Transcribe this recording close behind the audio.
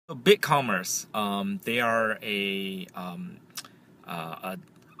BigCommerce, they are a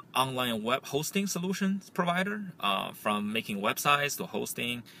online web hosting solutions provider. From making websites to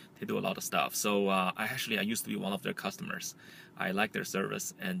hosting, they do a lot of stuff. So I used to be one of their customers. I like their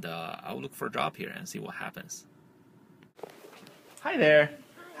service, and I'll look for a job here and see what happens. Hi there.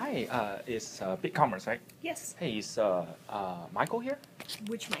 Hi, it's BigCommerce, right? Yes. Hey, is Michael here?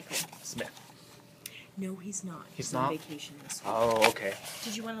 Which Michael? Smith. No, he's not. He's on not? vacation this week. Oh, okay.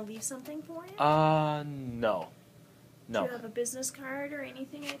 Did you want to leave something for him? No. Do you have a business card or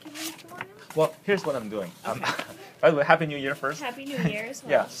anything I can leave for him? Well, here's what I'm doing. Okay. By the way, Happy New Year first. Happy New Year as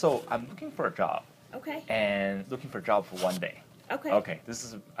well. Yeah, so I'm looking for a job. Okay. And looking for a job for one day. Okay. Okay,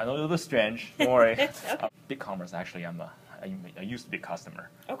 I know a little strange. Don't worry. Okay. BigCommerce, actually, I used to be a customer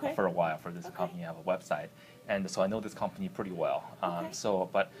Okay. for a while for this Okay. company. I have a website, and so I know this company pretty well. Okay.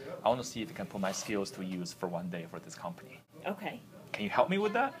 But I want to see if I can put my skills to use for one day for this company. Okay. Can you help me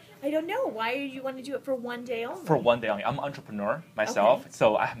with that? I don't know. Why do you want to do it for one day only? For one day only. I'm an entrepreneur myself, Okay.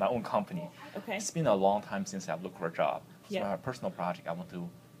 so I have my own company. Okay. It's been a long time since I've looked for a job. So Yeah. I have a personal project. I want to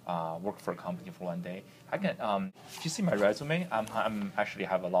work for a company for one day. I can. If you see my resume, I'm actually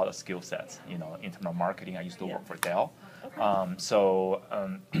have a lot of skill sets. In terms of marketing, I used to work for Dell. Okay. So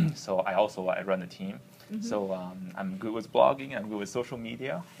I run a team. Mm-hmm. So I'm good with blogging. I'm good with social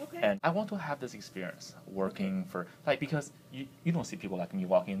media. Okay. And I want to have this experience working for because you don't see people like me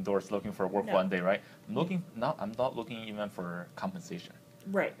walking indoors looking for work No. one day, right? I'm not looking even for compensation.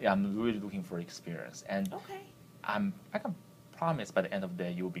 Right. Yeah, I'm really looking for experience, and Okay. I can promise by the end of the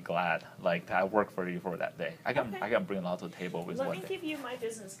day you will be glad that I work for you for that day. I Okay. can bring a lot to the table with Let one me day. give you my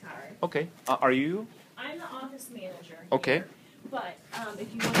business card. Okay. Are you? I'm the office manager. Okay. Here, but if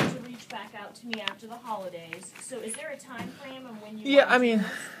you wanted to reach back out to me after the holidays, so is there a time frame on when you? Yeah, want I to mean, do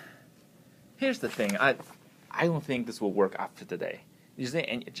this? here's the thing. I don't think this will work after today.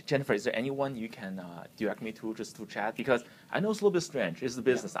 Jennifer, is there anyone you can direct me to just to chat? Because I know it's a little bit strange. It's the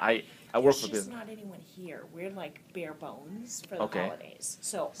business. I work There's for just business. not anyone here. We're like bare bones for the Okay. holidays.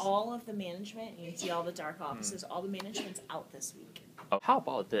 So all of the management, you can see all the dark offices, all the management's out this week. Oh, how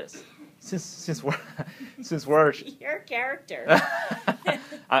about this? Since we're Your character.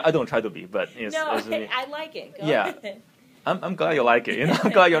 I don't try to be, but No, it's really- I like it. Go Yeah. ahead. I'm glad you like it.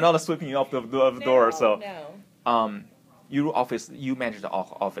 I'm glad you're not sweeping me off the door. So No. you manage the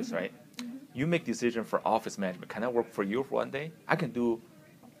office, right? Mm-hmm. You make decision for office management. Can I work for you for one day? I can do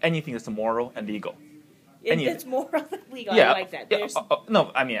anything that's moral and legal. It's moral than legal. Yeah, I like that. yeah, There's,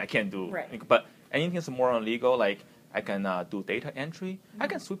 no, I mean I can't do. Right. But anything that's moral and legal, like I can do data entry. I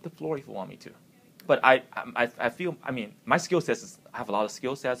can sweep the floor if you want me to. But I feel my skill sets I have a lot of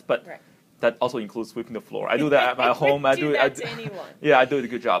skill sets, but Right. that also includes sweeping the floor. I do that at my home. I do that to anyone. Yeah, I do a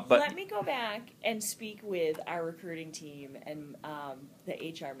good job. But Let me go back and speak with our recruiting team and the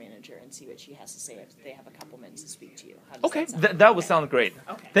HR manager and see what she has to say if they have a couple minutes to speak to you. How does okay, that sound? that would sound great.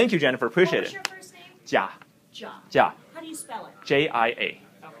 Okay. Thank you, Jennifer. Appreciate What was it. your first name? Jia. Jiang. Jia. How do you spell it? Jia. Okay.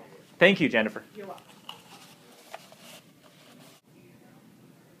 Thank you, Jennifer. You're welcome.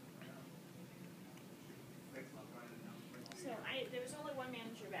 So there was only one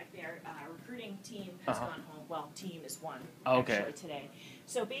manager back there. Recruiting team has gone home. Well, team is one Okay. actually today.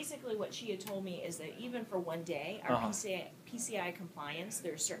 So basically what she had told me is that even for one day, our PCI compliance,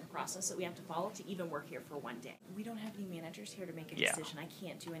 there's a certain process that we have to follow to even work here for one day. We don't have any managers here to make a Yeah. decision. I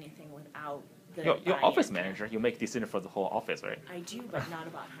can't do anything without the Your buy-in. office manager, you make decision for the whole office, right? I do, but not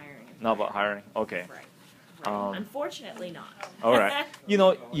about hiring. Not about hiring. Okay. Right. Right. Unfortunately not. All right.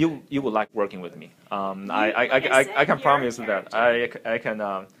 You would like working with me. like I said, I can you're promise a that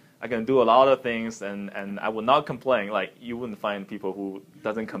character. I can do a lot of things and I will not complain. Like you wouldn't find people who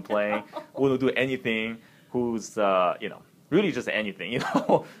doesn't complain, who will do anything, who's really just anything.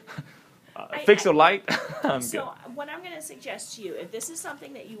 Fix your light. I'm So good. what I'm going to suggest to you, if this is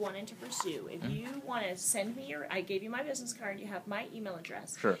something that you wanted to pursue, if you want to send me I gave you my business card, you have my email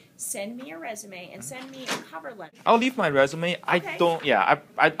address. Sure. Send me your resume and send me a cover letter. I'll leave my resume. Okay.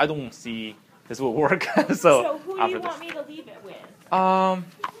 I don't see this will work. So So who do after you want this. me to leave it with?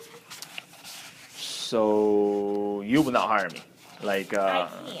 So you would not hire me, like. I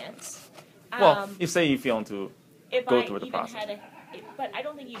can't. Well, if you want to if go I through the even process. had but I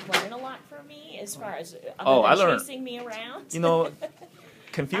don't think you'd learn a lot from me as far as Oh, I other than learned. chasing me around.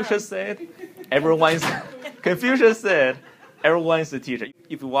 Confucius said, everyone's the teacher.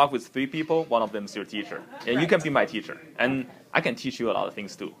 If you walk with 3 people, one of them is your teacher, and you can be my teacher, and I can teach you a lot of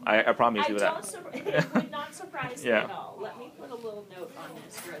things too. I promise you that. It would not surprise me Yeah. at all. Let me put a little note on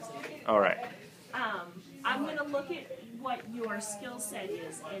this resume. All right. I'm going to look at what your skill set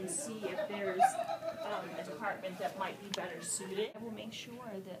is and see if there's a department that might be better suited. I will make sure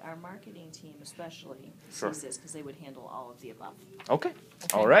that our marketing team especially sees this because they would handle all of the above. Okay.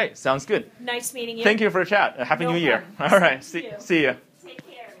 All right. Sounds good. Nice meeting you. Thank you for the chat. Happy No New Year. problem. All right. Same to you. See you. Take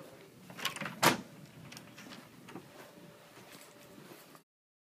care.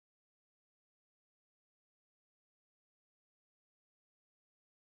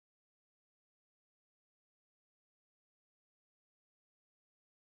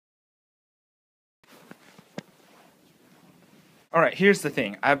 All right, here's the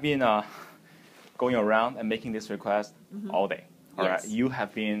thing. I've been going around and making this request all day. All right, Yes. you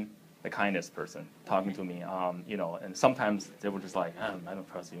have been the kindest person talking to me. You know, and sometimes they were just like, I don't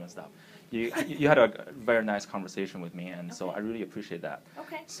trust you and stuff. You had a very nice conversation with me, and so I really appreciate that.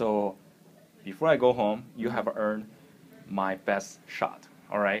 Okay. So before I go home, you have earned my best shot.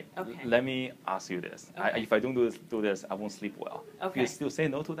 All right. Okay. Let me ask you this. Okay. If I don't do this, I won't sleep well. If Okay. you still say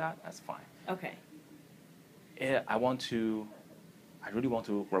no to that, that's fine. Okay. I really want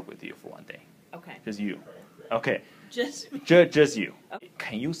to work with you for one day. Okay. Just you. Okay. Just Just you. Okay.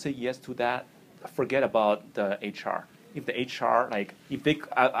 Can you say yes to that? Forget about the HR. If the HR, like, if they,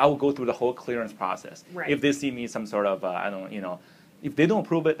 I will go through the whole clearance process. Right. If they see me some sort of, I don't, you know, if they don't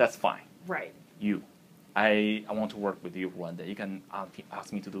approve it, that's fine. right. You. I want to work with you for one day. You can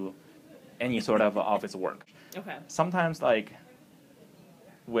ask me to do any sort of office work. Okay. Sometimes, like,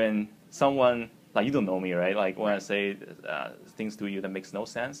 when someone, like, you don't know me, right? Like, when I say things to you that makes no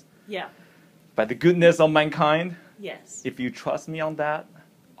sense, Yeah. by the goodness of mankind, Yes. if you trust me on that,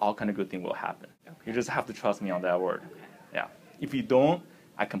 all kind of good thing will happen. Okay. You just have to trust me on that word. Okay. Yeah. If you don't,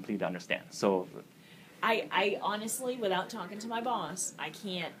 I completely understand. So, I honestly, without talking to my boss, I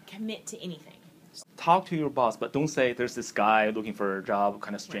can't commit to anything. talk to your boss, but don't say there's this guy looking for a job,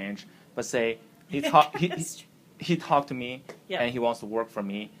 kind of strange. But say he talked to me Yeah. and he wants to work for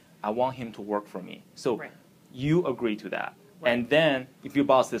me. I want him to work for me. So Right. you agree to that. Right. And then if your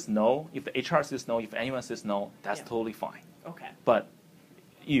boss says no, if the HR says no, if anyone says no, that's Yeah. totally fine. Okay. But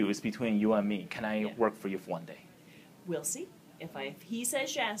it's between you and me. Can I Yeah. work for you for one day? We'll see. If he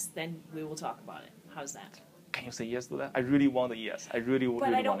says yes, then we will talk about it. How's that? Can you say yes to that? I really want a yes. I really, But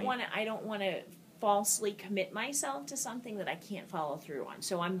really I don't want want to. I don't want to falsely commit myself to something that I can't follow through on.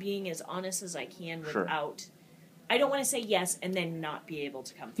 So I'm being as honest as I can Sure. without. I don't want to say yes and then not be able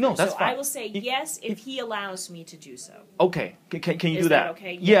to come through. No, that's so fine. I will say yes if he allows me to do so. Okay, can you Is do that that?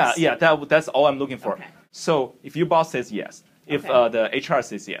 okay? Yeah, Yes. yeah. That's all I'm looking for. Okay. So if your boss says yes, if Okay. the HR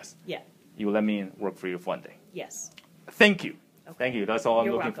says yes, Yeah. you let me work for you for one day. Yes. Thank you. Okay. Thank you. That's all I'm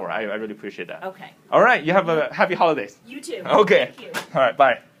You're looking for. welcome. I really appreciate that. Okay. All right. You have a happy holidays. You too. Okay. Thank you. All right.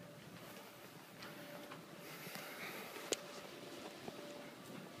 Bye.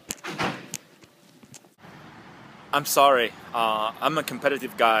 I'm sorry. I'm a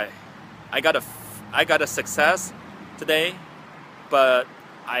competitive guy. I got a success today, but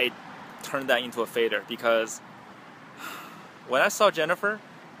I turned that into a failure because when I saw Jennifer,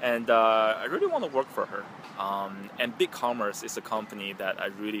 and I really want to work for her. And Big Commerce is a company that I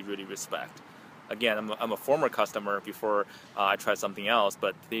really, really respect. Again, I'm a former customer before I tried something else,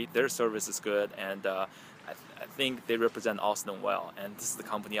 but their service is good, and I think they represent Austin well. And this is the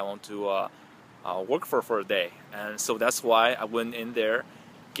company I want to work for a day. And so that's why I went in there,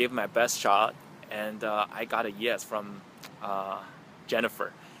 gave my best shot, and I got a yes from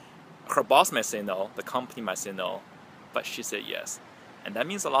Jennifer. Her boss might say no, the company might say no, but she said yes. And that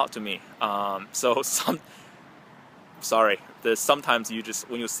means a lot to me. Sorry, sometimes you just,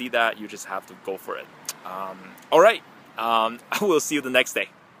 when you see that, you just have to go for it. All right, I will see you the next day.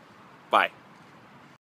 Bye.